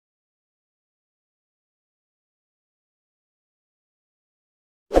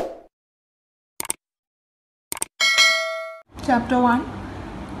Chapter 1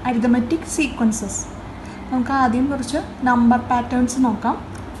 Arithmetic Sequences. നമുക്ക് ആദ്യം കുറച്ച് നമ്പർ പാറ്റേൺസ് നോക്കാം.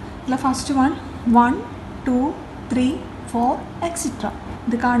 ഇതിൽ ഫസ്റ്റ് വൺ 1, 2, 3, 4 എക്സെട്ര.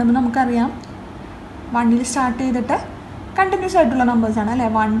 ഇത് കാണുമ്പോൾ നമുക്കറിയാം 1ൽ സ്റ്റാർട്ട് ചെയ്തിട്ട് കണ്ടിന്യൂസ് ആയിട്ടുള്ള നമ്പേഴ്സാണ് അല്ലേ.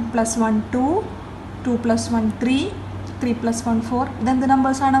 1 + 1 2, 2 + 1 3, 3 + 1 4. ഇതെന്ത്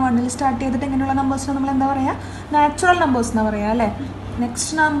നമ്പേഴ്സാണ്? 1ൽ സ്റ്റാർട്ട് ചെയ്തിട്ട് ഇങ്ങനെയുള്ള നമ്പേഴ്സിന് നമ്മൾ എന്താ പറയുക? നാച്ചുറൽ നമ്പേഴ്സ് എന്ന് പറയുക അല്ലേ.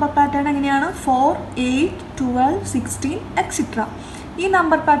 നെക്സ്റ്റ് നമ്പർ പാറ്റേൺ എങ്ങനെയാണ്? 4, 8, 12, 16 എക്സെട്ര. ഈ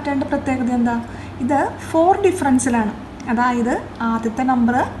നമ്പർ പാറ്റേണിൻ്റെ പ്രത്യേകത എന്താ? ഇത് 4 ഡിഫറൻസിലാണ്. അതായത് ആദ്യത്തെ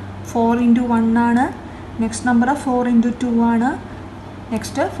നമ്പർ 4 × 1 ആണ്, നെക്സ്റ്റ് നമ്പർ 4 × 2 ആണ്,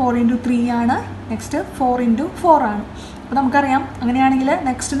 നെക്സ്റ്റ് 4 × 3 ആണ്, നെക്സ്റ്റ് 4 × 4 ആണ്. അപ്പോൾ നമുക്കറിയാം അങ്ങനെയാണെങ്കിൽ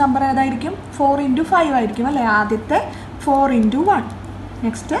നെക്സ്റ്റ് നമ്പർ ഏതായിരിക്കും? 4 × 5 ആയിരിക്കും അല്ലേ. ആദ്യത്തെ 4 × 1,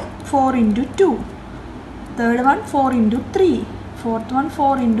 next 4 × 2, third one 4 × 3, fourth one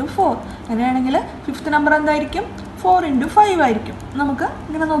 4 × 4. അങ്ങനെയാണെങ്കിൽ ഫിഫ്ത്ത് നമ്പർ എന്തായിരിക്കും? 4 × 5 ആയിരിക്കും. നമുക്ക്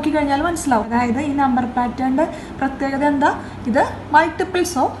ഇങ്ങനെ നോക്കിക്കഴിഞ്ഞാൽ മനസ്സിലാവും. അതായത് ഈ നമ്പർ പാറ്റേണിൻ്റെ പ്രത്യേകത എന്താ? ഇത്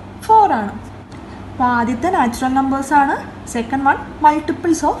മൾട്ടിപ്പിൾസ് ഓഫ് 4 ആണ്. അപ്പോൾ ആദ്യത്തെ natural നമ്പേഴ്സാണ്, second one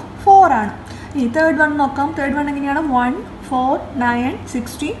multiples of 4 ആണ്. ഈ തേർഡ് വൺ നോക്കാം. തേർഡ് വൺ എങ്ങനെയാണ്? 1, 4, 9,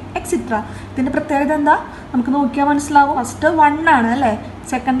 16 എക്സെട്ര. ഇതിൻ്റെ പ്രത്യേകത എന്താ? നമുക്ക് നോക്കിയാൽ മനസ്സിലാവും. ഫസ്റ്റ് 1 ആണ് അല്ലേ,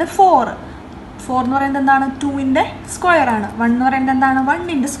 സെക്കൻഡ് 4. 4 എന്ന് പറയുന്നത് എന്താണ്? 2ൻ്റെ സ്ക്വയർ ആണ്. 1 എന്ന് പറയുന്നത് എന്താണ്?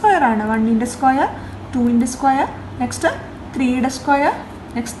 1ൻ്റെ സ്ക്വയർ ആണ്. 1ൻ്റെ square, 2ൻ്റെ square, next 3യുടെ square,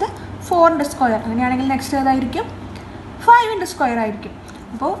 next 4ൻ്റെ square. അങ്ങനെയാണെങ്കിൽ നെക്സ്റ്റ് ഏതായിരിക്കും? 5ൻ്റെ സ്ക്വയർ ആയിരിക്കും.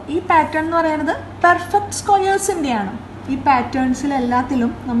 അപ്പോൾ ഈ പാറ്റേൺ എന്ന് പറയുന്നത് പെർഫെക്റ്റ് സ്ക്വയേഴ്സിൻ്റെയാണ്. ഈ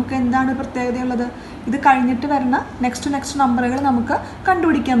പാറ്റേൺസിലെല്ലാത്തിലും നമുക്ക് എന്താണ് പ്രത്യേകതയുള്ളത്? ഇത് കഴിഞ്ഞിട്ട് വരുന്ന നെക്സ്റ്റ് നമ്പറുകൾ നമുക്ക്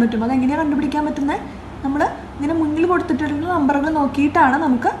കണ്ടുപിടിക്കാൻ പറ്റും. അതെങ്ങനെയാണ് കണ്ടുപിടിക്കാൻ പറ്റുന്നത്? നമ്മൾ ഇങ്ങനെ മുന്നിൽ കൊടുത്തിട്ടുള്ള നമ്പറുകൾ നോക്കിയിട്ടാണ്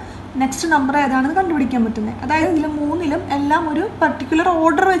നമുക്ക് നെക്സ്റ്റ് നമ്പർ ഏതാണെന്ന് കണ്ടുപിടിക്കാൻ പറ്റുന്നത്. അതായത് ഇതിൽ മൂന്നിലും എല്ലാം ഒരു പർട്ടിക്കുലർ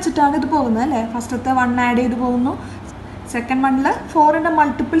ഓർഡർ വെച്ചിട്ടാണ് ഇത് പോകുന്നത് അല്ലേ. ഫസ്റ്റത്തെ 1 ആഡ് ചെയ്ത് പോകുന്നു, സെക്കൻഡ് വണ്ണിൽ 4ൻ്റെ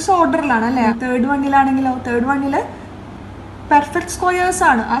മൾട്ടിപ്പിൾസ് ഓർഡറിലാണ് അല്ലേ. തേർഡ് വണ്ണിലാണെങ്കിലോ, തേർഡ് വണ്ണിൽ പെർഫെക്റ്റ് സ്ക്വയേഴ്സ്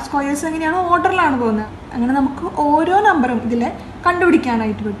ആണ്. ആ സ്ക്വയേഴ്സ് എങ്ങനെയാണ്? ഓർഡറിലാണ് പോകുന്നത്. അങ്ങനെ നമുക്ക് ഓരോ നമ്പറും ഇതിൽ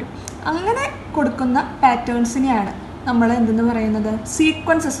കണ്ടുപിടിക്കാനായിട്ട് പറ്റും. അങ്ങനെ കൊടുക്കുന്ന പാറ്റേൺസിനെയാണ് നമ്മൾ എന്തെന്ന് പറയുന്നത്?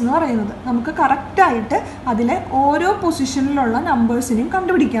 സീക്വൻസസ് എന്ന് പറയുന്നത്. നമുക്ക് കറക്റ്റായിട്ട് അതിലെ ഓരോ പൊസിഷനിലുള്ള നമ്പേഴ്സിനെയും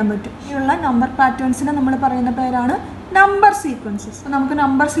കണ്ടുപിടിക്കാൻ പറ്റും. ഇങ്ങനെയുള്ള നമ്പർ പാറ്റേൺസിനെ നമ്മൾ പറയുന്ന പേരാണ് നമ്പർ സീക്വൻസസ്. അപ്പോൾ നമുക്ക്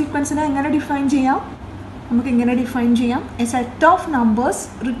നമ്പർ സീക്വൻസിനെ എങ്ങനെ ഡിഫൈൻ ചെയ്യാം? നമുക്കിങ്ങനെ ഡിഫൈൻ ചെയ്യാം: A set of numbers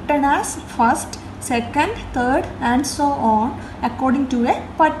written as first, second, third and so on according to A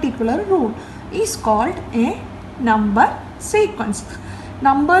particular rule is called A number sequence.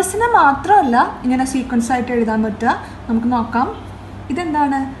 നമ്പേഴ്സിനെ മാത്രമല്ല ഇങ്ങനെ സീക്വൻസ് ആയിട്ട് എഴുതാൻ പറ്റുക. നമുക്ക് നോക്കാം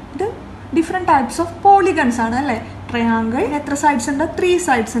ഇതെന്താണ്. ഇത് ഡിഫറെൻറ്റ് ടൈപ്സ് ഓഫ് പോളിഗൺസ് ആണ് അല്ലേ. ട്രയാങ്കിൾ എത്ര സൈഡ്സ് ഉണ്ട്? 3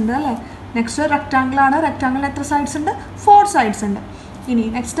 സൈഡ്സ് ഉണ്ട് അല്ലേ. നെക്സ്റ്റ് റെക്റ്റാങ്കിൾ ആണ്. റെക്റ്റാങ്കിൾ എത്ര സൈഡ്സ് ഉണ്ട്? 4 സൈഡ്സ് ഉണ്ട്. ഇനി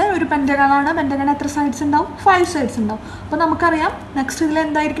നെക്സ്റ്റ് ഒരു പെൻറ്റഗൺ ആണ്. പെൻറ്റഗൺ എത്ര സൈഡ്സ് ഉണ്ടാവും? 5 സൈഡ്സ് ഉണ്ടാവും. അപ്പോൾ നമുക്കറിയാം നെക്സ്റ്റ് ഇതിൽ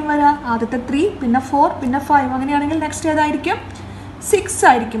എന്തായിരിക്കും വരിക? ആദ്യത്തെ 3, പിന്നെ 4, പിന്നെ 5. അങ്ങനെയാണെങ്കിൽ നെക്സ്റ്റ് ഏതായിരിക്കും? 6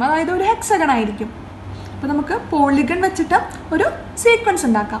 ആയിരിക്കും. അതായത് ഒരു ഹെക്സഗൺ ആയിരിക്കും. അപ്പോൾ നമുക്ക് പോളിഗൺ വെച്ചിട്ട് ഒരു സീക്വൻസ്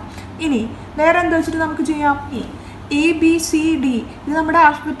ഉണ്ടാക്കാം. ഇനി വേറെ എന്താ വെച്ചിട്ട് നമുക്ക് ചെയ്യാം? ABCD ഇത് നമ്മുടെ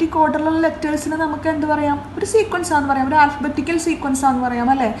ആൽഫബറ്റിക് ഓർഡറിലുള്ള ലെറ്റേഴ്സിന് നമുക്ക് എന്ത് പറയാം? ഒരു സീക്വൻസ് ആണെന്ന് പറയാം, ഒരു ആൽഫബറ്റിക്കൽ സീക്വൻസ് ആണെന്ന് പറയാം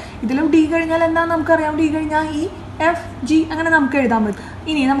അല്ലേ. ഇതിലും D കഴിഞ്ഞാൽ എന്താണെന്ന് നമുക്കറിയാം. D കഴിഞ്ഞാൽ E, F, G അങ്ങനെ നമുക്ക് എഴുതാൻ പറ്റും.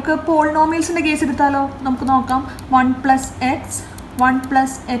 ഇനി നമുക്ക് പോളിനോമിയൽസിൻ്റെ കേസ് എടുത്താലോ? നമുക്ക് നോക്കാം. 1 + x, 1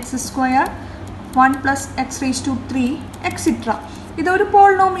 + x², 1 + x⁻³ എക്സെട്ര. ഇതൊരു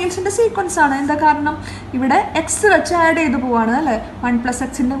പോളിനോമിയൽസിൻ്റെ സീക്വൻസ് ആണ്. എന്താ കാരണം? ഇവിടെ എക്സ് വെച്ച് ആഡ് ചെയ്ത് പോവാണ് അല്ലേ. 1 +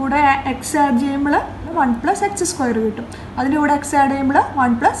 x-ൻ്റെ കൂടെ എക്സ് ആഡ് ചെയ്യുമ്പോൾ 1 + x² കിട്ടും. അതിൻ്റെ കൂടെ എക്സ് ആഡ് ചെയ്യുമ്പോൾ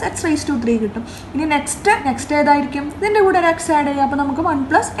 1 + x⁻³ കിട്ടും. ഇനി നെക്സ്റ്റ് ഏതായിരിക്കും? ഇതിൻ്റെ കൂടെ ഒരു എക്സ് ആഡ് ചെയ്യുക. അപ്പോൾ നമുക്ക് 1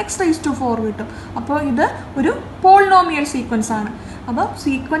 + x⁻⁴ കിട്ടും. അപ്പോൾ ഇത് ഒരു പോളിനോമിയൽ സീക്വൻസ് ആണ്. അപ്പോൾ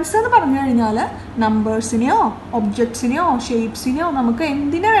സീക്വൻസ് എന്ന് പറഞ്ഞു കഴിഞ്ഞാൽ നമ്പേഴ്സിനെയോ ഒബ്ജക്ട്സിനെയോ ഷേപ്സിനെയോ നമുക്ക്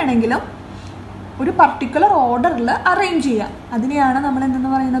എന്തിനെ വേണമെങ്കിലും ഒരു പർട്ടിക്കുലർ ഓർഡറിൽ അറേഞ്ച് ചെയ്യാം. അതിനെയാണ് നമ്മൾ എന്തെന്ന്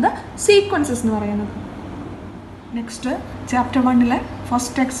പറയുന്നത്? സീക്വൻസസ് എന്ന് പറയുന്നത്. Next chapter 1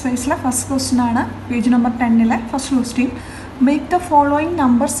 first എക്സസൈസിലെ first question ആണ്. Page number 10 first question: make the following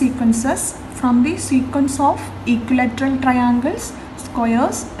number sequences from the sequence of ഈക്വിലാറ്ററൽ triangles,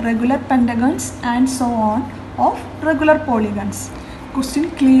 squares, regular പെൻറ്റഗൺസ് and so on of regular polygons. Question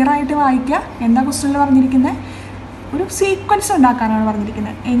clear ആയിട്ട് വായിക്കുക. എന്താ ക്വസ്റ്റ്യനിൽ പറഞ്ഞിരിക്കുന്നത്? ഒരു സീക്വൻസ് ഉണ്ടാക്കാനാണ്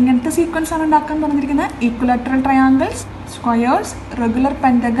പറഞ്ഞിരിക്കുന്നത്. എങ്ങനത്തെ സീക്വൻസ് ആണ് ഉണ്ടാക്കാൻ പറഞ്ഞിരിക്കുന്നത്? ഈക്വിലാറ്ററൽ triangles, squares, regular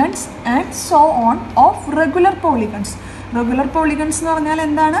പെൻറ്റഗൺസ് and so on of regular polygons. Regular polygons എന്ന് പറഞ്ഞാൽ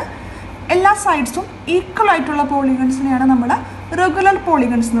എന്താണ്? എല്ലാ സൈഡ്സും ഈക്വൽ ആയിട്ടുള്ള പോളിഗൺസിനെയാണ് നമ്മൾ റെഗുലർ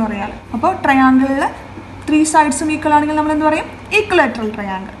പോളിഗൺസ് എന്ന് പറയാറ്. അപ്പോൾ ട്രയാങ്കിളിൽ 3 സൈഡ്സും ഈക്വൽ ആണെങ്കിൽ നമ്മൾ എന്ത് പറയും? ഈക്വിലാറ്ററൽ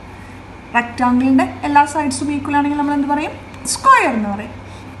ട്രയാങ്കിൾ. റെക്റ്റാങ്കിളിൻ്റെ എല്ലാ സൈഡ്സും ഈക്വൽ ആണെങ്കിൽ നമ്മൾ എന്ത് പറയും? സ്ക്വയർ എന്ന് പറയും.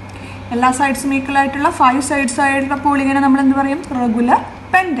 എല്ലാ സൈഡ്സും ഈക്വൽ ആയിട്ടുള്ള 5 സൈഡ്സ് ആയിട്ടുള്ള പോളിഗണെ നമ്മൾ എന്ത് പറയും? Regular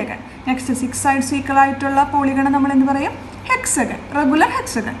pentagon. Next 6 sides equal ആയിട്ടുള്ള പോളിഗണെ നമ്മൾ എന്ത് പറയും? Hexagon, regular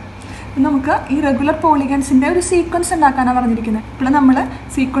hexagon. നമുക്ക് ഈ റെഗുലർ പോളിഗൺസിൻ്റെ ഒരു സീക്വൻസ് ഉണ്ടാക്കാനാണ് പറഞ്ഞിരിക്കുന്നത്. ഇപ്പോൾ നമ്മൾ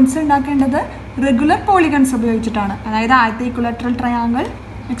സീക്വൻസ് ഉണ്ടാക്കേണ്ടത് റെഗുലർ പോളിഗൺസ് ഉപയോഗിച്ചിട്ടാണ്. അതായത് ആദ്യത്തെ equilateral triangle,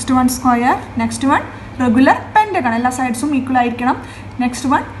 next one square, next one regular pentagon, എല്ലാ സൈഡ്സും ഈക്വൽ ആയിരിക്കണം. Next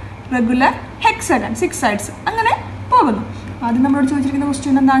one regular hexagon, 6 sides, അങ്ങനെ പോകുന്നു. ആദ്യം നമ്മളോട് ചോദിച്ചിരിക്കുന്ന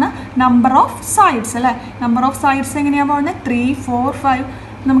ക്വസ്റ്റ്യൻ എന്താണ്? നമ്പർ ഓഫ് സൈഡ്സ് അല്ലേ? നമ്പർ ഓഫ് സൈഡ്സ് എങ്ങനെയാണ് പോകുന്നത്? 3, 4, 5.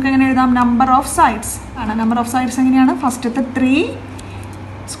 നമുക്ക് എങ്ങനെ എഴുതാം? നമ്പർ ഓഫ് സൈഡ്സ് ആണ്. നമ്പർ ഓഫ് സൈഡ്സ് എങ്ങനെയാണ്? ഫസ്റ്റത്തെ 3,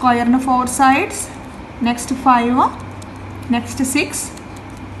 സ്ക്വയറിന് 4 sides, next 5, next 6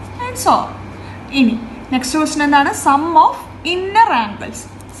 and so. ഇനി നെക്സ്റ്റ് ക്വസ്റ്റ്യൻ എന്താണ്? Some of inner angles.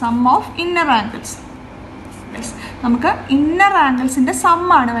 Some of inner angles. നമുക്ക് ഇന്നർ ആംഗിൾസിൻ്റെ സം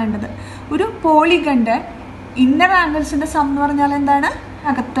ആണ് വേണ്ടത്. ഒരു പോളിഗണിൻ്റെ ഇന്നർ ആംഗിൾസിൻ്റെ സം എന്ന് പറഞ്ഞാൽ എന്താണ്?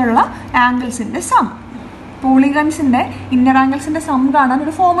 അകത്തുള്ള ആംഗിൾസിൻ്റെ സം. പോളിഗൺസിൻ്റെ ഇന്നർ ആംഗിൾസിൻ്റെ സം കാണാൻ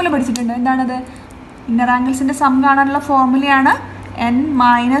ഒരു ഫോർമുല പഠിച്ചിട്ടുണ്ട്. എന്താണത്? ഇന്നർ ആംഗിൾസിൻ്റെ സം കാണാനുള്ള ഫോർമുലയാണ്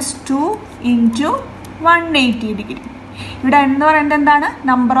n-2 × 180 ഡിഗ്രി. ഇവിടെ എന്ന് പറയുന്നത് എന്താണ്?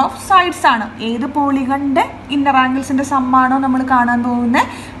 നമ്പർ ഓഫ് സൈഡ്സ് ആണ്. ഏത് പോളിഗണിൻ്റെ ഇന്നർ ആംഗിൾസിൻ്റെ സമ്മാണോ നമ്മൾ കാണാൻ പോകുന്നത്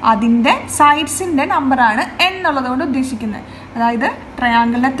അതിൻ്റെ സൈഡ്സിൻ്റെ നമ്പറാണ് n എന്നുള്ളത് കൊണ്ട് ഉദ്ദേശിക്കുന്നത്. അതായത്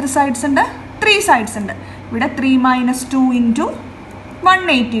ട്രയാങ്കിളിന് എത്ര സൈഡ്സ് ഉണ്ട്? 3 സൈഡ്സ് ഉണ്ട്. ഇവിടെ 3 - 2 ×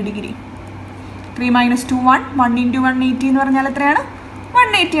 180 ഡിഗ്രി. 3 - 2 1, 1 × 180 എന്ന് പറഞ്ഞാൽ എത്രയാണ്?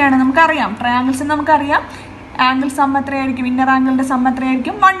 180 ആണ്. നമുക്കറിയാം ട്രയാങ്കിൾസിന് നമുക്കറിയാം ആംഗിൾ സം എത്രയായിരിക്കും? ഇന്നർ ആംഗിളിൻ്റെ സം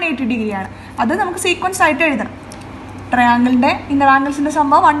എത്രയായിരിക്കും? 180 ഡിഗ്രിയാണ്. അത് നമുക്ക് സീക്വൻസ് ആയിട്ട് എഴുതണം. ട്രയാങ്കിളിൻ്റെ ഇന്നർ ആംഗിൾസിൻ്റെ സം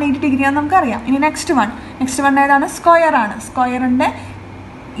 180 ഡിഗ്രിയാണെന്ന് നമുക്കറിയാം. ഇനി നെക്സ്റ്റ് വൺ ഏതാണ്? സ്ക്വയർ ആണ്. സ്ക്വയറിൻ്റെ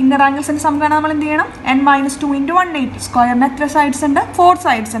ഇന്നർ ആംഗിൾസിൻ്റെ സം കാണാൻ നമ്മൾ എന്ത് ചെയ്യണം? n-2 × 180. സ്ക്വയറിന് എത്ര സൈഡ്സ് ഉണ്ട്? 4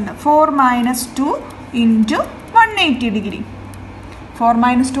 സൈഡ്സ് ഉണ്ട്. 4 - 2 × 180 ഡിഗ്രി. 4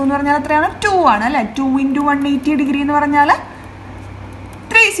 - 2 എന്ന് പറഞ്ഞാൽ എത്രയാണ്? 2 ആണ് അല്ലേ? 2 × 180 ഡിഗ്രി എന്ന് പറഞ്ഞാൽ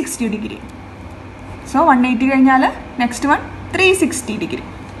 360 ഡിഗ്രി. സോ 180 കഴിഞ്ഞാൽ നെക്സ്റ്റ് വൺ 360 ഡിഗ്രി.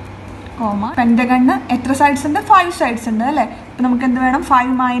 പെൻറ്റഗണിന് എത്ര സൈഡ്സ് ഉണ്ട്? 5 സൈഡ്സ് ഉണ്ട് അല്ലേ? അപ്പോൾ നമുക്ക് എന്ത് വേണം?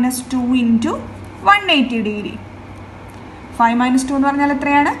 5 - 2 × 180 ഡിഗ്രി. 5 - 2 എന്ന് പറഞ്ഞാൽ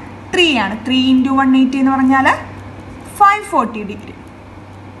എത്രയാണ്? 3 ആണ്. 3 × 180 എന്ന് പറഞ്ഞാൽ 540 ഡിഗ്രി.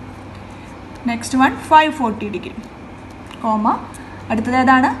 Next one 540 degree. അടുത്തത്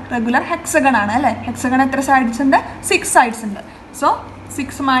ഏതാണ്? റെഗുലർ ഹെക്സഗൺ ആണ് അല്ലേ? ഹെക്സഗൺ എത്ര സൈഡ്സ് ഉണ്ട്? 6 സൈഡ്സ് ഉണ്ട്. So 6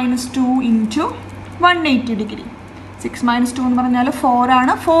 - 2 × 180 degree. 6 - 2 എന്ന് പറഞ്ഞാൽ 4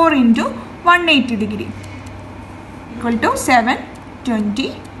 ആണ്. 4 × 180 degree equal to 720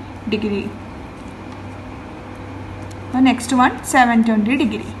 degree. Next one 720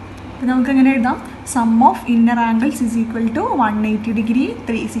 degree. അപ്പോൾ നമുക്ക് എങ്ങനെ എഴുതാം? Some of inner angles is equal to 180 degree,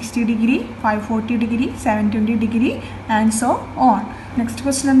 360 degree, 540 degree, 720 degree and so on. Next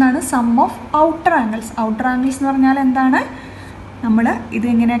question എന്താണ്? Some of outer angles. Outer angles എന്ന് പറഞ്ഞാൽ എന്താണ്? നമ്മൾ ഇത്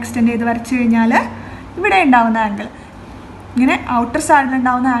ഇങ്ങനെ എക്സ്റ്റെൻഡ് ചെയ്ത് വരച്ചു കഴിഞ്ഞാൽ ഇവിടെ ഉണ്ടാവുന്ന ആംഗിൾ, ഇങ്ങനെ ഔട്ടർ സൈഡിൽ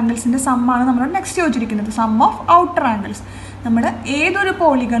ഉണ്ടാവുന്ന ആംഗിൾസിൻ്റെ സമ്മാണ് നമ്മളോട് നെക്സ്റ്റ് ചോദിച്ചിരിക്കുന്നത്. Some of outer angles. നമ്മൾ ഏതൊരു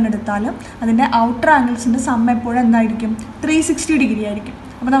പോളിഗൺ എടുത്താലും അതിൻ്റെ ഔട്ടർ ആംഗിൾസിൻ്റെ സം എപ്പോഴും എന്തായിരിക്കും? 360 ഡിഗ്രി ആയിരിക്കും.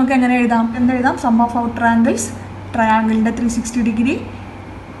 അപ്പോൾ നമുക്ക് എങ്ങനെ എഴുതാം? എന്തെഴുതാം? Some of outer angles, ട്രയാങ്കിളിൻ്റെ 360 degree,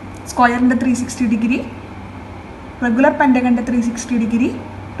 സ്ക്വയറിൻ്റെ 360 degree, regular പെൻറ്റഗണിൻ്റെ 360 degree,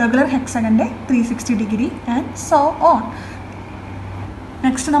 regular ഹെക്സഗണിൻ്റെ 360 degree and so on.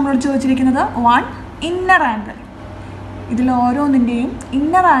 Next നമ്മളോട് ചോദിച്ചിരിക്കുന്നത് 1 ഇന്നർ ആംഗിൾ. ഇതിൽ ഓരോന്നിൻ്റെയും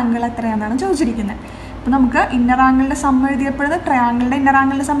ഇന്നർ ആംഗിൾ എത്രയാണെന്നാണ് ചോദിച്ചിരിക്കുന്നത്. അപ്പോൾ നമുക്ക് ഇന്നർ ആംഗിളിൻ്റെ സം എഴുതിയപ്പോഴത് ട്രയാങ്കിളിൻ്റെ ഇന്നർ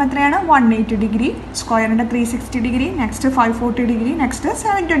ആംഗിളിൻ്റെ സം എത്രയാണ്? 180 ഡിഗ്രി, സ്ക്വയറിൻ്റെ 360 degree, next 540 degree, next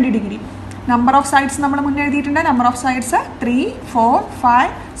 720 degree. Number of sides നമ്മൾ മുന്നേ എഴുതിയിട്ടുണ്ട്. Number of sides 3, 4,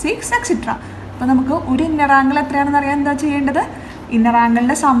 5, 6 etcetera. അപ്പോൾ നമുക്ക് ഒരു ഇന്നർ ആംഗിൾ എത്രയാണെന്ന് അറിയാൻ എന്താ ചെയ്യേണ്ടത്? ഇന്നർ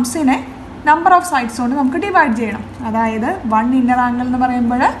ആംഗിളിൻ്റെ സംസിനെ നമ്പർ ഓഫ് സൈഡ്സ് കൊണ്ട് നമുക്ക് ഡിവൈഡ് ചെയ്യണം. അതായത് 1 ഇന്നർ ആംഗിൾ എന്ന്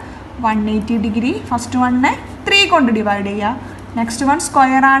പറയുമ്പോൾ 180 ഡിഗ്രി, ഫസ്റ്റ് വണ്ണിനെ 3 കൊണ്ട് ഡിവൈഡ് ചെയ്യുക. നെക്സ്റ്റ് വൺ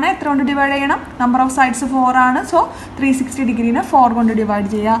സ്ക്വയർ ആണ്, എത്ര കൊണ്ട് ഡിവൈഡ് ചെയ്യണം? നമ്പർ ഓഫ് സൈഡ്സ് 4 ആണ്. സോ 360 ഡിഗ്രീനെ 4 കൊണ്ട് ഡിവൈഡ്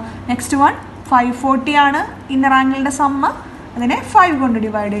ചെയ്യുക. നെക്സ്റ്റ് വൺ 540 ആണ് ഇന്നർ ആംഗിളിൻ്റെ സമ്മ്, അതിനെ 5 കൊണ്ട്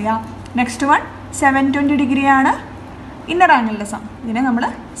ഡിവൈഡ് ചെയ്യുക. നെക്സ്റ്റ് വൺ 720 ഡിഗ്രി ആണ് ഇന്നർ ആംഗിളിൻ്റെ സം, ഇതിനെ നമ്മൾ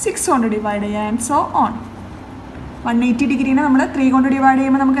 6 കൊണ്ട് ഡിവൈഡ് ചെയ്യുക ആൻഡ് സോ ഓൺ. 180 ഡിഗ്രീനെ നമ്മൾ 3 കൊണ്ട് ഡിവൈഡ്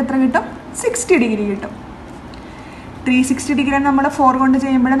ചെയ്യുമ്പോൾ നമുക്ക് എത്ര കിട്ടും? 60 ഡിഗ്രി കിട്ടും. 360 ഡിഗ്രീനെ നമ്മൾ 4 കൊണ്ട്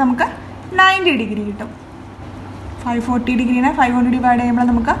ചെയ്യുമ്പോൾ നമുക്ക് 90 ഡിഗ്രി കിട്ടും. 540 ഡിഗ്രീനെ 5 കൊണ്ട് ഡിവൈഡ് ചെയ്യുമ്പോൾ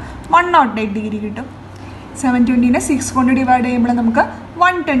നമുക്ക് 108 ഡിഗ്രി കിട്ടും. 720നെ 6 കൊണ്ട് ഡിവൈഡ് ചെയ്യുമ്പോൾ നമുക്ക്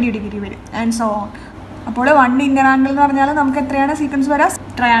 120 ഡിഗ്രി വരും ആൻഡ് സോ ഓൺ. അപ്പോൾ 1 ഇന്നർ ആംഗിൾ എന്ന് പറഞ്ഞാൽ നമുക്ക് എത്രയാണ് സീക്വൻസ് വരാം?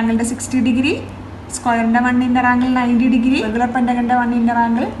 ട്രയാങ്കിളിൻ്റെ 60 ഡിഗ്രി, സ്ക്വയറിൻ്റെ 1 inner angle 90 degree, regular പെൻറ്റഗണിൻ്റെ 1 inner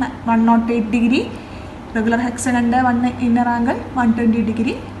angle 108 degree, regular ഹെക്സഗണിൻ്റെ 1 inner angle 120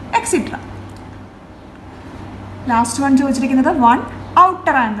 degree etcetera. Last one ചോദിച്ചിരിക്കുന്നത് 1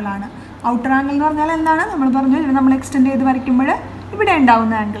 ഔട്ടർ ആംഗിൾ ആണ്. ഔട്ടർ ആംഗിൾ എന്ന് പറഞ്ഞാൽ എന്താണ്? നമ്മൾ പറഞ്ഞു നമ്മൾ എക്സ്റ്റെൻഡ് ചെയ്ത് വരയ്ക്കുമ്പോൾ ഇവിടെ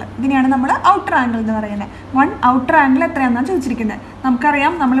ഉണ്ടാവുന്ന ആംഗിൾ, ഇതിനെയാണ് നമ്മൾ ഔട്ടർ ആംഗിൾ എന്ന് പറയുന്നത്. 1 ഔട്ടർ ആംഗിൾ എത്രയാണെന്നാണ് ചോദിച്ചിരിക്കുന്നത്.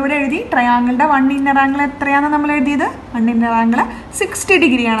 നമുക്കറിയാം നമ്മളിവിടെ എഴുതി ട്രയാങ്കിളുടെ 1 ഇന്നർ ആംഗിൾ എത്രയാണെന്ന് നമ്മൾ എഴുതിയത്. 1 ഇന്നർ ആംഗിൾ 60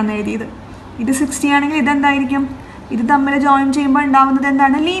 ഡിഗ്രി ആണെന്ന് എഴുതിയത്. ഇത് 60 ആണെങ്കിൽ ഇതെന്തായിരിക്കും? ഇത് തമ്മിൽ ജോയിൻ ചെയ്യുമ്പോൾ ഉണ്ടാവുന്നത്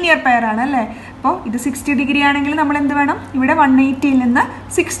എന്താണ്? ലീനിയർ പെയർ ആണ് അല്ലേ? അപ്പോൾ ഇത് 60 ഡിഗ്രി ആണെങ്കിൽ നമ്മൾ എന്ത് വേണം? ഇവിടെ 180യിൽ നിന്ന്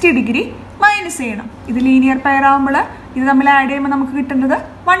 60 ഡിഗ്രി മൈനസ് ചെയ്യണം. ഇത് ലീനിയർ പെയർ ആകുമ്പോൾ ഇത് തമ്മിൽ ആഡ് ചെയ്യുമ്പോൾ നമുക്ക് കിട്ടുന്നത്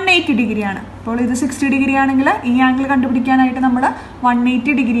 180 ഡിഗ്രിയാണ്. അപ്പോൾ ഇത് 60 ഡിഗ്രി ആണെങ്കിൽ ഈ ആംഗിൾ കണ്ടുപിടിക്കാനായിട്ട് നമ്മൾ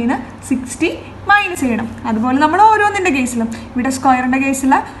 180 ഡിഗ്രിന്ന് 60 മൈനസ് ചെയ്യണം. അതുപോലെ നമ്മൾ ഓരോന്നിൻ്റെ കേസിലും ഇവിടെ സ്ക്വയറിൻ്റെ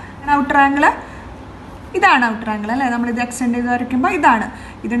കേസിൽ ഔട്ടർ ആംഗിൾ ഇതാണ് ഔട്ടർ ആംഗിൾ അല്ലേ? നമ്മളിത് എക്സ്റ്റെൻഡ് ചെയ്ത് വരയ്ക്കുമ്പോൾ ഇതാണ്.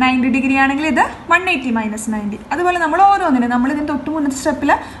 ഇത് 90 ഡിഗ്രി ആണെങ്കിൽ ഇത് 180 മൈനസ് 90. അതുപോലെ നമ്മൾ ഓരോന്നിനും നമ്മൾ ഇതിന് തൊട്ട് മുന്നത്തെ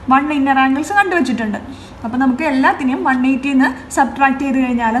സ്റ്റെപ്പിൽ 1 ഇന്നർ ആംഗിൾസ് കണ്ടുവച്ചിട്ടുണ്ട്. അപ്പോൾ നമുക്ക് എല്ലാത്തിനെയും 180ന്ന് സബ്ട്രാക്ട് ചെയ്ത്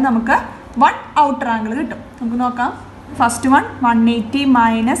കഴിഞ്ഞാൽ നമുക്ക് 1 ഔട്ടർ ആംഗിൾ കിട്ടും. നമുക്ക് നോക്കാം. First one 180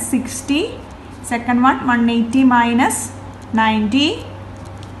 minus 60, second one 180 minus 90,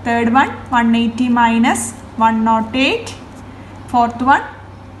 third one 180 minus 108, fourth one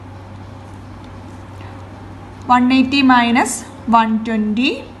 180 minus 120,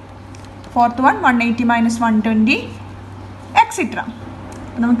 fourth one 180 minus 120, etc.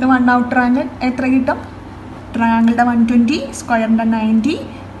 നമുക്ക് 1 ഔട്ടർ ആംഗിൾ എത്ര കിട്ടും? ട്രയാങ്കിളുടെ 120, സ്ക്വയറിൻ്റെ 90,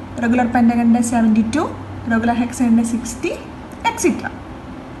 റെഗുലർ പെൻറ്റഗണിൻ്റെ 72, റെഗുലർ ഹെക്സഗണിൻ്റെ 60, etc.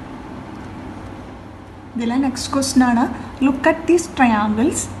 ഇതിലെ നെക്സ്റ്റ് ക്വസ്റ്റ്യൻ ആണ്. Look at these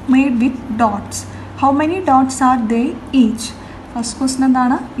triangles made with dots. How many dots are they each? First question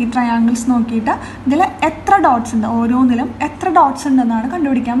എന്താണ്? ഈ triangles നോക്കിയിട്ട് ഇതിൽ എത്ര ഡോട്ട്സ് ഉണ്ട്, ഓരോന്നിലും എത്ര ഡോട്ട്സ് ഉണ്ടെന്നാണ്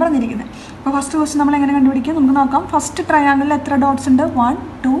കണ്ടുപിടിക്കാൻ പറഞ്ഞിരിക്കുന്നത്. അപ്പോൾ ഫസ്റ്റ് ക്വസ്റ്റ്യൻ നമ്മൾ എങ്ങനെ കണ്ടുപിടിക്കാം? നമുക്ക് നോക്കാം. ഫസ്റ്റ് ട്രയാങ്കിളിൽ എത്ര ഡോട്ട്സ് ഉണ്ട്? 1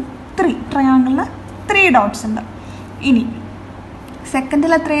 2 3. ട്രയാങ്കിളിൽ 3 ഡോട്ട്സ് ഉണ്ട്. ഇനി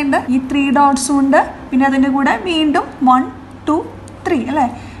സെക്കൻഡിൽ എത്രയുണ്ട്? ഈ 3 ഡോട്ട്സും ഉണ്ട്. പിന്നെ അതിൻ്റെ കൂടെ വീണ്ടും 1 2 3 അല്ലേ?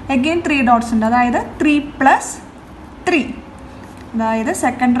 അഗെയിൻ 3 ഡോട്ട്സ് ഉണ്ട്. അതായത് 3 + 3. അതായത്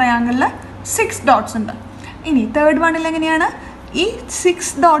സെക്കൻഡ് ട്രയാങ്കിളിൽ 6 ഡോട്ട്സ് ഉണ്ട്. ഇനി തേർഡ് വണ്ണിൽ എങ്ങനെയാണ്? ഈ 6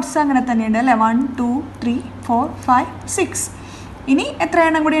 ഡോട്ട്സ് അങ്ങനെ തന്നെയുണ്ട് അല്ലേ? 1 2 3 4 5 6. ഇനി എത്ര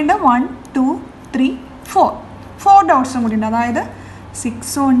എണ്ണം കൂടിയുണ്ട്? 1 2 3 4 ഡോട്ട്സും കൂടിയുണ്ട്. അതായത്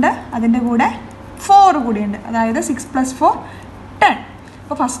 6ഉം ഉണ്ട്, അതിൻ്റെ കൂടെ 4 കൂടിയുണ്ട്. അതായത് 6 + 4 10.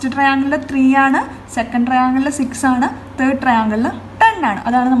 അപ്പോൾ ഫസ്റ്റ് ട്രയാങ്കിളിൽ 3 ആണ്, സെക്കൻഡ് ട്രയാങ്കിളിൽ 6 ആണ്, തേർഡ് ട്രയാങ്കിളിൽ 10 ആണ്.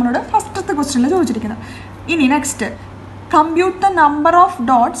 അതാണ് നമ്മളോട് ഫസ്റ്റത്തെ ക്വസ്റ്റ്യനിൽ ചോദിച്ചിരിക്കുന്നത്. ഇനി next, compute the number of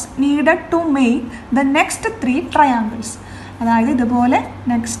dots needed to make the next 3 triangles. അതായത് ഇതുപോലെ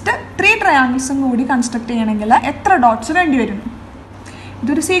നെക്സ്റ്റ് 3 ട്രയാങ്കിൾസും കൂടി കൺസ്ട്രക്ട് ചെയ്യണമെങ്കിൽ എത്ര ഡോട്ട്സ് വേണ്ടി വരും?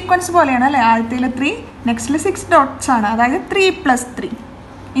 ഇതൊരു സീക്വൻസ് പോലെയാണ് അല്ലേ? ആദ്യത്തിൽ 3, നെക്സ്റ്റിൽ 6 ഡോട്ട്സ് ആണ്. അതായത് 3 + 3.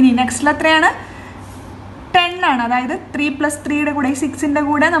 ഇനി നെക്സ്റ്റിൽ എത്രയാണ്? 10 ആണ്. അതായത് 3 + 3യുടെ കൂടെ 6ൻ്റെ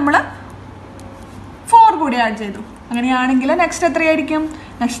കൂടെ നമ്മൾ 4 കൂടി ആഡ് ചെയ്തു. അങ്ങനെയാണെങ്കിൽ നെക്സ്റ്റ് എത്രയായിരിക്കും?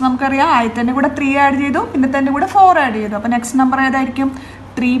 നെക്സ്റ്റ് നമുക്കറിയാം ആദ്യത്തിൻ്റെ കൂടെ 3 ആഡ് ചെയ്തു, പിന്നത്തെ കൂടെ 4 ആഡ് ചെയ്തു. അപ്പോൾ നെക്സ്റ്റ് നമ്പർ ഏതായിരിക്കും?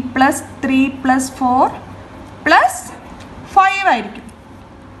 3 + 3 + 4 + 5 ആയിരിക്കും.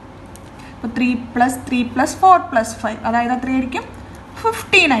 അപ്പോൾ 3 + 3 + 4 + 5 അതായത് എത്രയായിരിക്കും?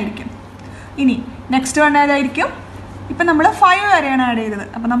 15 ആയിരിക്കും. ഇനി നെക്സ്റ്റ് വൺ ഏതായിരിക്കും? ഇപ്പം നമ്മൾ 5 വരെയാണ് ആഡ് ചെയ്തത്.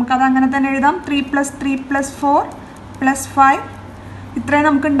 അപ്പോൾ നമുക്കത് അങ്ങനെ തന്നെ എഴുതാം. 3 + 3 + 4 + 5 ഇത്രയും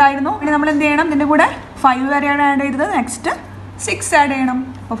നമുക്കുണ്ടായിരുന്നു. ഇനി നമ്മൾ എന്ത് ചെയ്യണം? ഇതിൻ്റെ കൂടെ 5 വരെയാണ് ആഡ് ചെയ്തത്, നെക്സ്റ്റ് 6 ആഡ് ചെയ്യണം.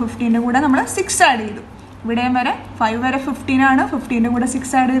 അപ്പോൾ 15ൻ്റെ കൂടെ നമ്മൾ 6 ആഡ് ചെയ്തു. ഇവിടെയും വരെ 5 വരെ 15 ആണ്. 15ൻ്റെ കൂടെ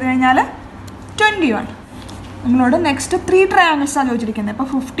 6 ആഡ് ചെയ്ത് കഴിഞ്ഞാൽ 21. നമ്മളോട് നെക്സ്റ്റ് 3 ട്രയാങ്കിൾസാണ് ചോദിച്ചിരിക്കുന്നത്. അപ്പോൾ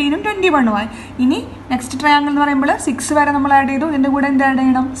 15ഉം 21ഉം ആയി. ഇനി നെക്സ്റ്റ് ട്രയാങ്കിൾ എന്ന് പറയുമ്പോൾ 6 വരെ നമ്മൾ ആഡ് ചെയ്തു, ഇതിൻ്റെ കൂടെ എന്ത് ആഡ്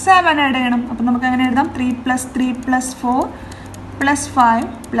ചെയ്യണം? 7 ആഡ് ചെയ്യണം. അപ്പോൾ നമുക്ക് അങ്ങനെ എഴുതാം. 3 + 3 + 4 + 5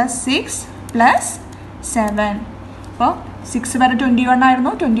 + 6 + 7. അപ്പോൾ 6 വരെ 21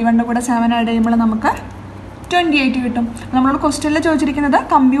 ആയിരുന്നു. 21ൻ്റെ കൂടെ 7 ആഡ് ചെയ്യുമ്പോൾ നമുക്ക് 28 കിട്ടും. നമ്മളോട് ക്വസ്റ്റ്യനിൽ ചോദിച്ചിരിക്കുന്നത്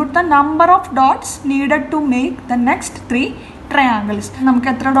compute the number of dots needed to make the next 3 triangles. നമുക്ക്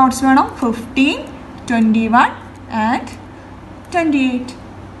എത്ര ഡോട്ട്സ് വേണം? 15, 21 and 28.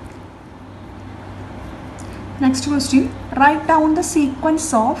 Next question. Write down the sequence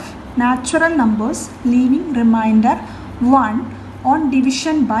of natural numbers leaving remainder 1 on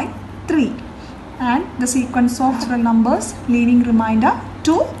division by 3 and the sequence of natural numbers leaving remainder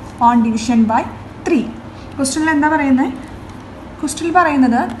 2 on division by 3. ക്വസ്റ്റ്യനിൽ എന്താ പറയുന്നത്? ക്വസ്റ്റ്യനിൽ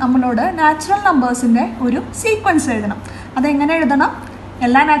പറയുന്നത് നമ്മളോട് natural നമ്പേഴ്സിൻ്റെ ഒരു സീക്വൻസ് എഴുതണം. അതെങ്ങനെ എഴുതണം?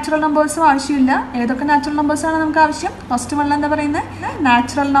 എല്ലാ നാച്ചുറൽ നമ്പേഴ്സും ആവശ്യമില്ല. ഏതൊക്കെ നാച്ചുറൽ നമ്പേഴ്സാണ് നമുക്ക് ആവശ്യം? ഫസ്റ്റ് വൺ എന്താ പറയുന്നത്?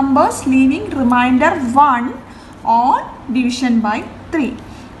 Natural numbers living reminder 1 on division by 3.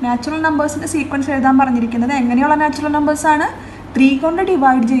 Natural നമ്പേഴ്സിൻ്റെ sequence എഴുതാൻ പറഞ്ഞിരിക്കുന്നത് എങ്ങനെയുള്ള നാച്ചുറൽ നമ്പേഴ്സാണ്? 3 കൊണ്ട്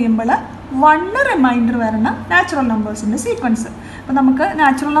ഡിവൈഡ് ചെയ്യുമ്പോൾ 1 റിമൈൻഡർ വരുന്ന നാച്ചുറൽ നമ്പേഴ്സിൻ്റെ സീക്വൻസ്. അപ്പോൾ നമുക്ക്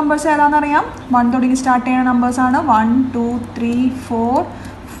നാച്ചുറൽ നമ്പേഴ്സ് ഏതാണെന്ന് അറിയാം. 1 തുടങ്ങി സ്റ്റാർട്ട് ചെയ്യുന്ന നമ്പേഴ്സാണ് 1 2 3 4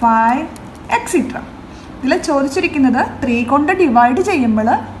 5 എക്സിട്ര. ഇതിൽ ചോദിച്ചിരിക്കുന്നത് 3 കൊണ്ട് ഡിവൈഡ് ചെയ്യുമ്പോൾ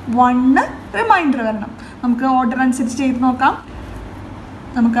 1 റിമൈൻഡർ വരണം. നമുക്ക് ഓർഡർ അനുസരിച്ച് ചെയ്ത് നോക്കാം.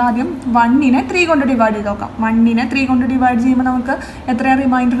 നമുക്ക് ആദ്യം 1നെ 3 കൊണ്ട് ഡിവൈഡ് ചെയ്ത് നോക്കാം. 1നെ 3 കൊണ്ട് ഡിവൈഡ് ചെയ്യുമ്പോൾ നമുക്ക് എത്രയാണ്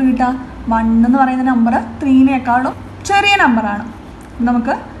റിമൈൻഡർ കിട്ടുക? 1 എന്ന് പറയുന്ന നമ്പർ 3നേക്കാളും ചെറിയ നമ്പറാണ്.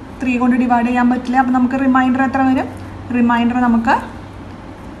 നമുക്ക് 3 കൊണ്ട് ഡിവൈഡ് ചെയ്യാൻ പറ്റില്ല. അപ്പോൾ നമുക്ക് റിമൈൻഡർ എത്ര വരും? റിമൈൻഡർ നമുക്ക്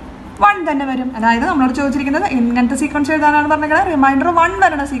 1 തന്നെ വരും. അതായത് നമ്മളോട് ചോദിച്ചിരിക്കുന്നത് ഇങ്ങനത്തെ സീക്വൻസ് എഴുതാനാണ് പറഞ്ഞത്. റിമൈൻഡർ 1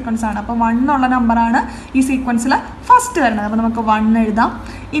 വരുന്ന സീക്വൻസ് ആണ്. അപ്പോൾ 1 ഉള്ള നമ്പറാണ് ഈ സീക്വൻസിൽ ഫസ്റ്റ് വരുന്നത്. അപ്പോൾ നമുക്ക് 1 എഴുതാം.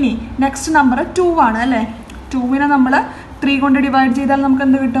 ഇനി നെക്സ്റ്റ് നമ്പർ 2 ആണ് അല്ലേ. 2നെ നമ്മൾ 3 കൊണ്ട് ഡിവൈഡ് ചെയ്താൽ നമുക്ക്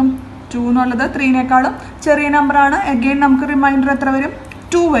എന്ത് കിട്ടും? 2 എന്നുള്ളത് 3നേക്കാളും ചെറിയ നമ്പറാണ്. എഗെയിൻ നമുക്ക് റിമൈൻഡർ എത്ര വരും?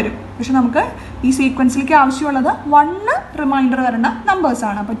 2 വരും. പക്ഷെ നമുക്ക് ഈ സീക്വൻസിലേക്ക് ആവശ്യമുള്ളത് 1 റിമൈൻഡർ വരുന്ന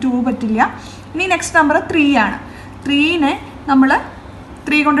നമ്പേഴ്സാണ്. അപ്പോൾ 2 പറ്റില്ല. ഇനി നെക്സ്റ്റ് നമ്പർ 3 ആണ്. 3നെ നമ്മൾ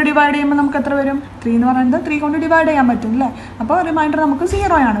 3 കൊണ്ട് ഡിവൈഡ് ചെയ്യുമ്പോൾ നമുക്ക് എത്ര വരും? 3 എന്ന് പറയുന്നത് 3 കൊണ്ട് ഡിവൈഡ് ചെയ്യാൻ പറ്റും അല്ലേ. അപ്പോൾ റിമൈൻഡർ നമുക്ക്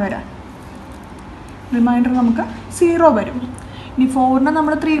 0 ആണ് വരാൻ. റിമൈൻഡർ നമുക്ക് 0 വരും. ഇനി 4നെ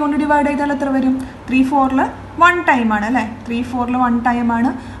നമ്മൾ 3 കൊണ്ട് ഡിവൈഡ് ചെയ്താൽ എത്ര വരും? 3 4ൽ 1 ടൈമാണ് അല്ലേ. 3 4ൽ 1 ടൈമാണ്.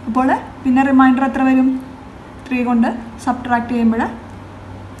 അപ്പോൾ പിന്നെ റിമൈൻഡർ എത്ര വരും? 3 കൊണ്ട് സബ്ട്രാക്ട് ചെയ്യുമ്പോൾ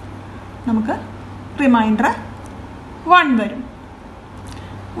നമുക്ക് റിമൈൻഡർ 1 വരും.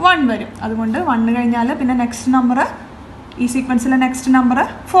 അതുകൊണ്ട് 1 കഴിഞ്ഞാൽ പിന്നെ നെക്സ്റ്റ് നമ്പർ ഈ സീക്വൻസിലെ നെക്സ്റ്റ് നമ്പർ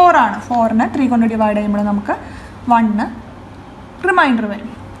 4 ആണ്. 4നെ 3 കൊണ്ട് ഡിവൈഡ് ചെയ്യുമ്പോൾ നമുക്ക് 1 റിമൈൻഡർ വരും.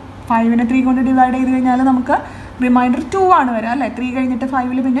 5നെ 3 കൊണ്ട് ഡിവൈഡ് ചെയ്ത് കഴിഞ്ഞാൽ നമുക്ക് റിമൈൻഡർ 2 ആണ് വരിക അല്ലേ. 3 കഴിഞ്ഞിട്ട്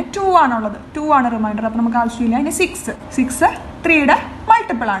 5ൽ പിന്നെ 2 ആണുള്ളത്. 2 ആണ് റിമൈൻഡർ. അപ്പോൾ നമുക്ക് ആവശ്യമില്ല. ഇനി 6 3യുടെ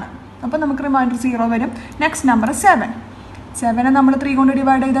മൾട്ടിപ്പിൾ ആണ്. അപ്പോൾ നമുക്ക് റിമൈൻഡർ 0 വരും. നെക്സ്റ്റ് നമ്പർ 7നെ നമ്മൾ 3 കൊണ്ട്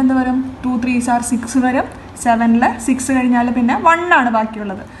ഡിവൈഡ് ചെയ്ത് എന്ത് വരും? 2 3s are 6 വരും. 7ൽ 6 കഴിഞ്ഞാൽ പിന്നെ 1 ആണ്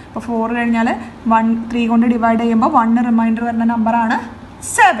ബാക്കിയുള്ളത്. അപ്പോൾ 4 കഴിഞ്ഞാൽ 3 കൊണ്ട് ഡിവൈഡ് ചെയ്യുമ്പോൾ 1 റിമൈൻഡർ വരുന്ന നമ്പറാണ്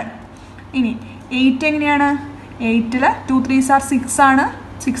 7. ഇനി 8 എങ്ങനെയാണ്? 8ൽ 2 3s are 6 ആണ്.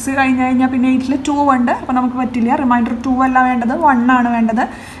 6 കഴിഞ്ഞാൽ പിന്നെ 8ൽ 2 ഉണ്ട്. അപ്പോൾ നമുക്ക് പറ്റില്ല. റിമൈൻഡർ 2 അല്ല വേണ്ടത്, 1 ആണ് വേണ്ടത്.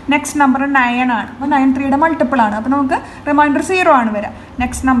 നെക്സ്റ്റ് നമ്പർ 9 ആണ്. അപ്പോൾ 9 3യുടെ മൾട്ടിപ്പിൾ ആണ്. അപ്പോൾ നമുക്ക് റിമൈൻഡർ 0 ആണ് വരിക.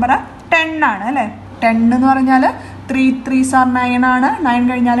 നെക്സ്റ്റ് നമ്പർ 10 ആണ് അല്ലേ. 10 എന്ന് പറഞ്ഞാൽ 3 3s are 9 ആണ്. 9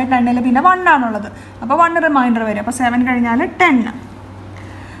 കഴിഞ്ഞാൽ 10ൽ പിന്നെ 1 ആണുള്ളത്. അപ്പോൾ 1 റിമൈൻഡർ വരും. അപ്പോൾ 7 കഴിഞ്ഞാൽ 10.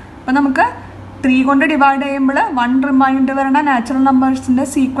 അപ്പോൾ നമുക്ക് 3 കൊണ്ട് ഡിവൈഡ് ചെയ്യുമ്പോൾ 1 റിമൈൻഡർ വരുന്ന നാച്ചുറൽ നമ്പേഴ്സിൻ്റെ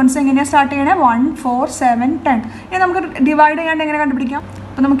സീക്വൻസ് എങ്ങനെയാണ് സ്റ്റാർട്ട് ചെയ്യണേ? 1 4 7 10. ഇനി നമുക്ക് ഡിവൈഡ് ചെയ്യാണ്ട് എങ്ങനെ കണ്ടുപിടിക്കാം?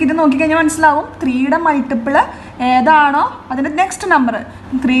 അപ്പോൾ നമുക്കിത് നോക്കിക്കഴിഞ്ഞാൽ മനസ്സിലാവും. 3യുടെ മൾട്ടിപ്പിൾ ഏതാണോ അതിൻ്റെ നെക്സ്റ്റ് നമ്പർ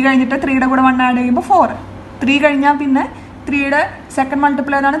 3 കഴിഞ്ഞിട്ട് 3യുടെ കൂടെ 1 ആഡ് ചെയ്യുമ്പോൾ 4. 3 കഴിഞ്ഞാൽ പിന്നെ 3യുടെ സെക്കൻഡ്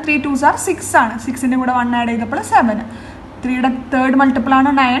മൾട്ടിപ്പിൾ ഏതാണ്? 3 2s are 6 ആണ്. 6ൻ്റെ കൂടെ 1 ആഡ് ചെയ്തപ്പോൾ 7. 3യുടെ തേർഡ് മൾട്ടിപ്പിൾ ആണ്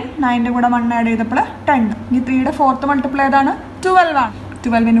 9. 9ൻ്റെ കൂടെ 1 ആഡ് ചെയ്തപ്പോൾ 10. ഇനി 3യുടെ ഫോർത്ത് മൾട്ടിപ്പിൾ ഏതാണ്? 12 ആണ്.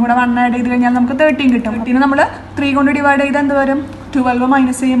 12ൻ്റെ കൂടെ 1 ആഡ് ചെയ്ത് കഴിഞ്ഞാൽ നമുക്ക് 13 കിട്ടും. പിന്നെ നമ്മൾ 3 കൊണ്ട് ഡിവൈഡ് ചെയ്ത് എന്ത് വരും? 12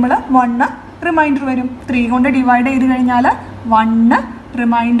 മൈനസ് ചെയ്യുമ്പോൾ 1 റിമൈൻഡർ വരും. 3 കൊണ്ട് ഡിവൈഡ് ചെയ്ത് കഴിഞ്ഞാൽ 1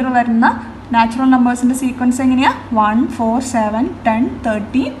 റിമൈൻഡർ വരുന്ന നാച്ചുറൽ നമ്പേഴ്സിൻ്റെ സീക്വൻസ് എങ്ങനെയാണ്? 1 4 7 10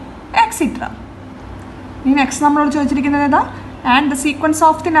 13 എക്സിട്ര. ഇനി നെക്സ്റ്റ് നമ്മളോട് ചോദിച്ചിരിക്കുന്നത് ഏതാ? And the sequence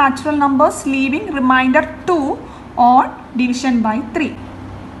of the natural numbers living reminder 2 on division by 3.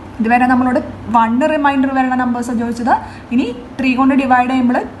 ഇതുവരെ നമ്മളോട് 1 റിമൈൻഡർ വരുന്ന നമ്പേഴ്സാണ് ചോദിച്ചത്. ഇനി 3 കൊണ്ട് ഡിവൈഡ്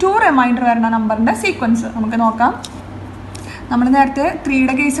ചെയ്യുമ്പോൾ 2 റിമൈൻഡർ വരുന്ന നമ്പറിൻ്റെ സീക്വൻസ് നമുക്ക് നോക്കാം. നമ്മൾ നേരത്തെ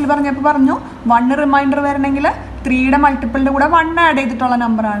 3യുടെ കേസിൽ പറഞ്ഞപ്പോൾ പറഞ്ഞു 1 റിമൈൻഡർ വരണമെങ്കിൽ 3യുടെ മൾട്ടിപ്പിളിൻ്റെ കൂടെ 1 ആഡ് ചെയ്തിട്ടുള്ള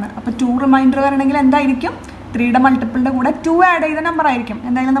നമ്പറാണ്. അപ്പോൾ 2 റിമൈൻഡർ വരണമെങ്കിൽ എന്തായിരിക്കും? 3യുടെ മൾട്ടിപ്പിളിൻ്റെ കൂടെ 2 ആഡ് ചെയ്ത നമ്പർ ആയിരിക്കും.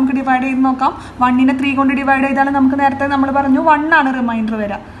 എന്തായാലും നമുക്ക് ഡിവൈഡ് ചെയ്ത് നോക്കാം. 1നെ 3 കൊണ്ട് ഡിവൈഡ് ചെയ്താൽ നമുക്ക് നേരത്തെ നമ്മൾ പറഞ്ഞു 1 ആണ് റിമൈൻഡർ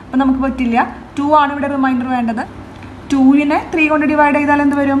വരിക. അപ്പോൾ നമുക്ക് പറ്റില്ല. 2 ആണ് ഇവിടെ റിമൈൻഡർ വേണ്ടത്. 2നെ 3 കൊണ്ട് ഡിവൈഡ് ചെയ്താൽ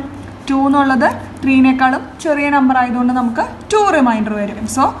എന്ത് വരും? 2 എന്നുള്ളത് 3നേക്കാളും ചെറിയ നമ്പർ ആയതുകൊണ്ട് നമുക്ക് 2 റിമൈൻഡർ വരും.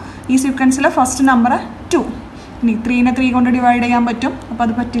 സോ ഈ സീക്വൻസിലെ ഫസ്റ്റ് നമ്പർ 2. ഇനി 3നെ 3 കൊണ്ട് ഡിവൈഡ് ചെയ്യാൻ പറ്റും. അപ്പോൾ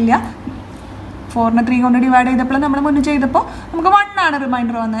അത് പറ്റില്ല. 4നെ 3 കൊണ്ട് ഡിവൈഡ് ചെയ്തപ്പോൾ നമ്മൾ മുന്നേ ചെയ്തപ്പോൾ നമുക്ക് 1 ആണ്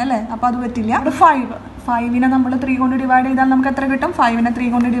റിമൈൻഡർ വന്നത് അല്ലേ. അപ്പോൾ അത് പറ്റില്ല. 5നെ നമ്മൾ 3 കൊണ്ട് ഡിവൈഡ് ചെയ്താൽ നമുക്ക് എത്ര കിട്ടും? 5നെ 3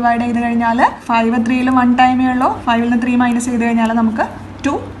 കൊണ്ട് ഡിവൈഡ് ചെയ്ത് കഴിഞ്ഞാൽ 5 3ൽ 1 ടൈമേ ഉള്ളൂ. 5ൽ 3 മൈനസ് ചെയ്ത് കഴിഞ്ഞാൽ നമുക്ക്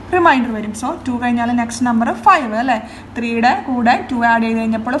 2 റിമൈൻഡർ വരും. സോ 2 കഴിഞ്ഞാൽ നെക്സ്റ്റ് നമ്പർ 5 അല്ലേ. 3യുടെ കൂടെ 2 ആഡ് ചെയ്ത്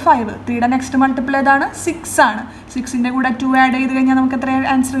കഴിഞ്ഞപ്പോൾ 5. 3യുടെ നെക്സ്റ്റ് മൾട്ടിപ്പിൾ ഏതാണ്? 6 ആണ്. 6ൻ്റെ കൂടെ 2 ആഡ് ചെയ്ത് കഴിഞ്ഞാൽ നമുക്ക് എത്ര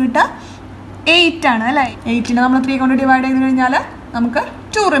ആൻസർ കിട്ടുക? 8 ആണ് അല്ലേ. 8നെ നമ്മൾ 3 കൊണ്ട് ഡിവൈഡ് ചെയ്ത് കഴിഞ്ഞാൽ നമുക്ക്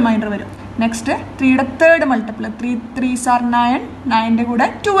 2 റിമൈൻഡർ വരും. Next 3യുടെ third multiple 3 3s are 9. 9ൻ്റെ കൂടെ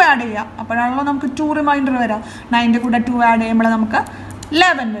 2 ആഡ് ചെയ്യുക. അപ്പോഴാണല്ലോ നമുക്ക് 2 റിമൈൻഡർ വരാം. 9ൻ്റെ കൂടെ 2 ആഡ് ചെയ്യുമ്പോൾ നമുക്ക്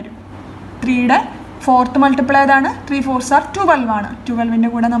 11 വരും. 3യുടെ ഫോർത്ത് മൾട്ടിപ്പിൾ ഏതാണ്? 3 4s are 12 ആണ്. 12ൻ്റെ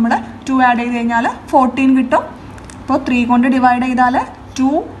കൂടെ നമ്മൾ 2 ആഡ് ചെയ്ത് കഴിഞ്ഞാൽ 14 കിട്ടും. അപ്പോൾ 3 കൊണ്ട് ഡിവൈഡ് ചെയ്താൽ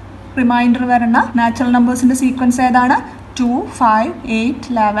 2 റിമൈൻഡർ വരുന്ന നാച്ചുറൽ നമ്പേഴ്സിൻ്റെ സീക്വൻസ് ഏതാണ്? 2, 5, 8,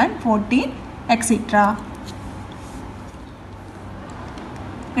 11, 14, etc.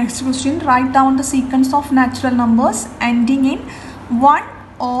 Next question, write down the sequence of natural numbers ending in 1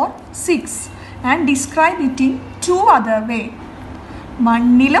 or 6 and describe it in 2 other way.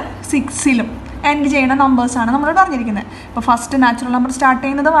 1ലും 6ലും end ചെയ്യുന്ന നമ്പേഴ്സാണ് നമ്മൾ പറഞ്ഞിരിക്കുന്നത്. ഇപ്പോൾ ഫസ്റ്റ് നാച്ചുറൽ നമ്പർ സ്റ്റാർട്ട്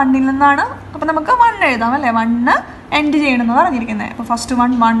ചെയ്യുന്നത് 1ൽ നിന്നാണ്. അപ്പോൾ നമുക്ക് 1 എഴുതാം അല്ലേ. 1 എൻഡ് ചെയ്യണമെന്ന് പറഞ്ഞിരിക്കുന്നത്. അപ്പോൾ ഫസ്റ്റ്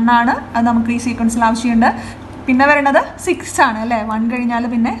 1 ആണ്, അത് നമുക്ക് ഈ സീക്വൻസിൽ ആവശ്യമുണ്ട്. പിന്നെ വരുന്നത് 6 ആണ് അല്ലേ. 1 കഴിഞ്ഞാൽ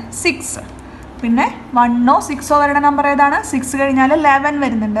പിന്നെ 6, പിന്നെ 1ഓ 6ഓ വരുന്ന നമ്പർ ഏതാണ്? 6 കഴിഞ്ഞാൽ 11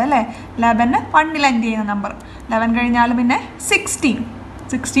 വരുന്നുണ്ട് അല്ലേ. 11 1ൽ എൻഡ് ചെയ്യുന്ന നമ്പർ. 11 കഴിഞ്ഞാൽ പിന്നെ 16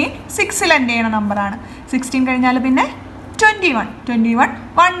 6ൽ എൻഡ് ചെയ്യുന്ന നമ്പറാണ്. 16 കഴിഞ്ഞാൽ പിന്നെ 21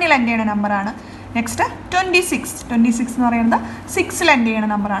 1ൽ എൻഡ് ചെയ്യുന്ന നമ്പറാണ്. നെക്സ്റ്റ് 26 എന്ന് പറയുന്നത് 6ൽ എൻഡ് ചെയ്യുന്ന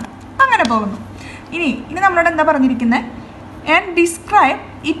നമ്പറാണ്. അങ്ങനെ പോകുന്നു. ഇനി നമ്മളോട് എന്താ പറഞ്ഞിരിക്കുന്നത്? And describe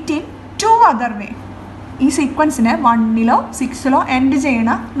it in 2 other way. ഈ സീക്വൻസിനെ 1ലോ 6ലോ എൻഡ്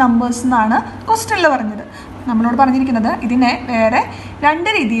ചെയ്യുന്ന നമ്പേഴ്സ് എന്നാണ് ക്വസ്റ്റ്യനിൽ പറഞ്ഞത്. നമ്മളോട് പറഞ്ഞിരിക്കുന്നത് ഇതിനെ വേറെ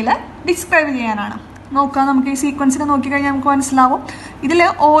 2 രീതിയിൽ ഡിസ്ക്രൈബ് ചെയ്യാനാണ്. നോക്കാം, നമുക്ക് ഈ സീക്വൻസിനെ നോക്കിക്കഴിഞ്ഞാൽ നമുക്ക് മനസ്സിലാവും. ഇതിൽ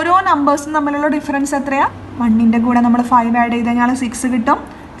ഓരോ നമ്പേഴ്സും തമ്മിലുള്ള ഡിഫറൻസ് എത്രയാണ്? 1ൻ്റെ കൂടെ നമ്മൾ 5 ആഡ് ചെയ്ത് കഴിഞ്ഞാൽ 6 കിട്ടും.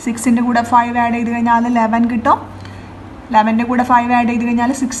 6ൻ്റെ കൂടെ 5 ആഡ് ചെയ്ത് കഴിഞ്ഞാൽ 11 കിട്ടും. 11ൻ്റെ കൂടെ 5 ആഡ് ചെയ്ത്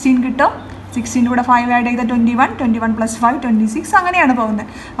കഴിഞ്ഞാൽ 16 കിട്ടും. 16ൻ്റെ കൂടെ 5 ആഡ് ചെയ്താൽ 21 + 5 26, അങ്ങനെയാണ് പോകുന്നത്.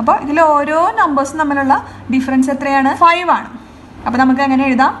 അപ്പോൾ ഇതിൽ ഓരോ നമ്പേഴ്സും തമ്മിലുള്ള ഡിഫറൻസ് എത്രയാണ്? 5 ആണ്. അപ്പോൾ നമുക്ക് എങ്ങനെ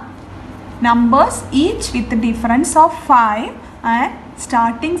എഴുതാം? Numbers each with difference of 5 and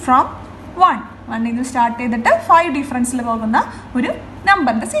starting from 1 ഇത് സ്റ്റാർട്ട് ചെയ്തിട്ട് 5 ഡിഫറൻസിൽ പോകുന്ന ഒരു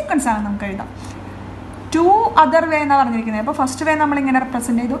നമ്പറിൻ്റെ സീക്വൻസ് ആണ് നമുക്ക് എഴുതാം. 2 other way എന്നാണ് പറഞ്ഞിരിക്കുന്നത്. അപ്പോൾ ഫസ്റ്റ് വേ നമ്മളിങ്ങനെ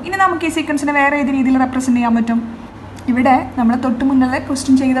റെപ്രസെൻറ്റ് ചെയ്തു. ഇനി നമുക്ക് ഈ സീക്വൻസിനെ വേറെ ഏത് രീതിയിൽ റെപ്രസെൻറ്റ് ചെയ്യാൻ പറ്റും? ഇവിടെ നമ്മൾ തൊട്ട് മുന്നിലെ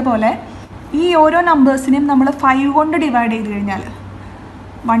ക്വസ്റ്റ്യൻ ചെയ്ത പോലെ ഈ ഓരോ നമ്പേഴ്സിനെയും നമ്മൾ 5 കൊണ്ട് ഡിവൈഡ് ചെയ്ത് കഴിഞ്ഞാൽ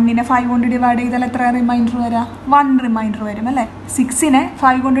 1നെ 5 കൊണ്ട് ഡിവൈഡ് ചെയ്താൽ എത്ര റിമൈൻഡർ വരാം? 1 റിമൈൻഡർ വരും അല്ലേ. 6നെ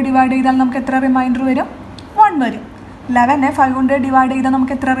 5 കൊണ്ട് ഡിവൈഡ് ചെയ്താൽ നമുക്ക് എത്ര റിമൈൻഡർ വരും? 1 വരും. 11നെ 5 കൊണ്ട് ഡിവൈഡ് ചെയ്താൽ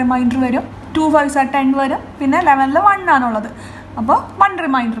നമുക്ക് എത്ര റിമൈൻഡർ വരും? 2 5 are 10 വരും. പിന്നെ 11ൽ 1 ആണുള്ളത്, അപ്പോൾ 1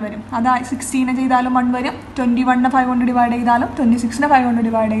 റിമൈൻഡർ വരും. അതായത് 16നെ ചെയ്താലും 1 വരും. 21നെ 5 കൊണ്ട് ഡിവൈഡ് ചെയ്താലും 26നെ 5 കൊണ്ട്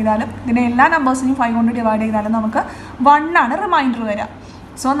ഡിവൈഡ് ചെയ്താലും ഇതിനെ എല്ലാ നമ്പേഴ്സിനെയും 5 കൊണ്ട് ഡിവൈഡ് ചെയ്താലും നമുക്ക് 1 ആണ് റിമൈൻഡർ വരിക.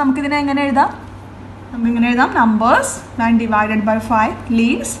 സോ നമുക്കിതിനെ എങ്ങനെ എഴുതാം? നമുക്കിങ്ങനെ എഴുതാം, numbers 9 divided by 5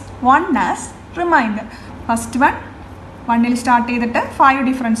 leaves 1 as reminder. First 1ൽ സ്റ്റാർട്ട് ചെയ്തിട്ട് 5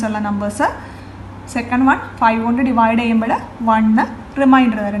 ഡിഫറൻസ് ഉള്ള നമ്പേഴ്സ്. സെക്കൻഡ് 5 കൊണ്ട് ഡിവൈഡ് ചെയ്യുമ്പോൾ 1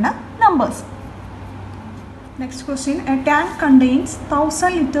 റിമൈൻഡർ വരുന്ന numbers. Next question, a tank contains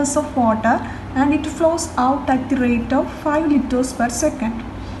 1000 liters of water and it flows out at the rate of 5 liters per second.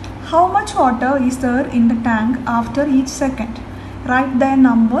 How much water is there in the tank after each second? Write their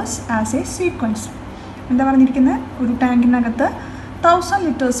numbers as a sequence. എന്താ പറഞ്ഞിരിക്കുന്നത്? ഒരു ടാങ്കിനകത്ത് 1000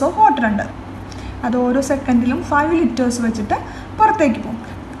 litres of water ഉണ്ട്. അത് ഓരോ സെക്കൻഡിലും 5 litres വെച്ചിട്ട് പുറത്തേക്ക് പോകും.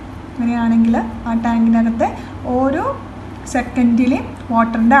 അങ്ങനെയാണെങ്കിൽ ആ ടാങ്കിനകത്തെ ഓരോ സെക്കൻഡിലെയും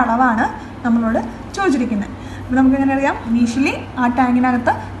വാട്ടറിൻ്റെ അളവാണ് നമ്മളോട് ചോദിച്ചിരിക്കുന്നത്. അപ്പോൾ നമുക്കെങ്ങനെ അറിയാം? ഇനീഷ്യലി ആ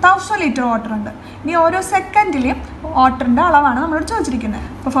ടാങ്കിനകത്ത് 1000 ലിറ്റർ വാട്ടർ ഉണ്ട്. ഇനി ഓരോ സെക്കൻഡിലെയും വാട്ടറിൻ്റെ അളവാണ് നമ്മളോട് ചോദിച്ചിരിക്കുന്നത്.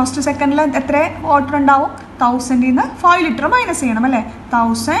 അപ്പോൾ ഫസ്റ്റ് സെക്കൻഡിൽ എത്ര വാട്ടർ ഉണ്ടാവും? 1000ൽ നിന്ന് 5 ലിറ്റർ മൈനസ് ചെയ്യണം അല്ലേ.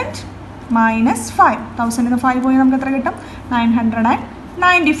 1000 മൈനസ് 5, 1000ൽ നിന്ന് 5 പോയി നമുക്ക് എത്ര കിട്ടും?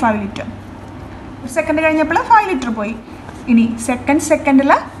 995 ലിറ്റർ. ഒരു സെക്കൻഡ് കഴിഞ്ഞപ്പോൾ 5 ലിറ്റർ പോയി. ഇനി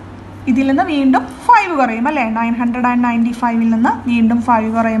സെക്കൻഡിൽ ഇതിൽ നിന്ന് വീണ്ടും 5 കുറയും അല്ലേ. 995ൽ നിന്ന് വീണ്ടും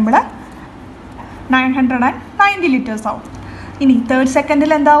 5 കുറയുമ്പോൾ 990 ലിറ്റേഴ്സ് ആവും. ഇനി തേർഡ്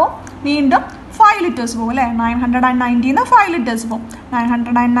സെക്കൻഡിൽ എന്താവും? വീണ്ടും 5 ലിറ്റേഴ്സ് പോകും അല്ലേ. 990ൽ നിന്ന് 5 ലിറ്റേഴ്സ് പോകും.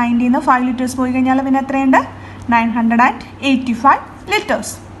 990ൽ നിന്ന് 5 ലിറ്റേഴ്സ് പോയി കഴിഞ്ഞാൽ പിന്നെ എത്രയുണ്ട്? 985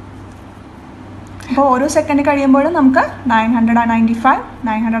 ലിറ്റേഴ്സ്. അപ്പോൾ ഓരോ സെക്കൻഡ് കഴിയുമ്പോഴും നമുക്ക് 995,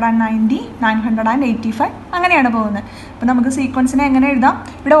 990, 985 അങ്ങനെയാണ് പോകുന്നത്. അപ്പോൾ നമുക്ക് സീക്വൻസിനെ എങ്ങനെ എഴുതാം?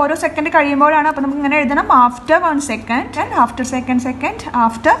 ഇവിടെ ഓരോ സെക്കൻഡ് കഴിയുമ്പോഴാണ്. അപ്പോൾ നമുക്ക് ഇങ്ങനെ എഴുതണം, after 1 second and after second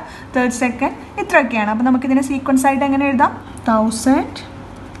after third second, ഇത്രയൊക്കെയാണ്. അപ്പോൾ നമുക്കിതിനെ സീക്വൻസ് ആയിട്ട് എങ്ങനെ എഴുതാം? 1000,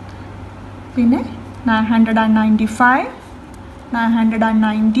 പിന്നെ 995,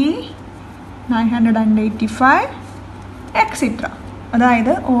 990, 985 എക്സെട്ര.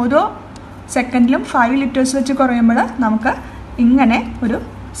 അതായത് ഓരോ സെക്കൻഡിലും 5 ലിറ്റേഴ്സ് വെച്ച് കുറയുമ്പോൾ നമുക്ക് ഇങ്ങനെ ഒരു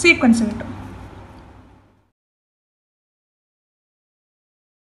സീക്വൻസ് കിട്ടും.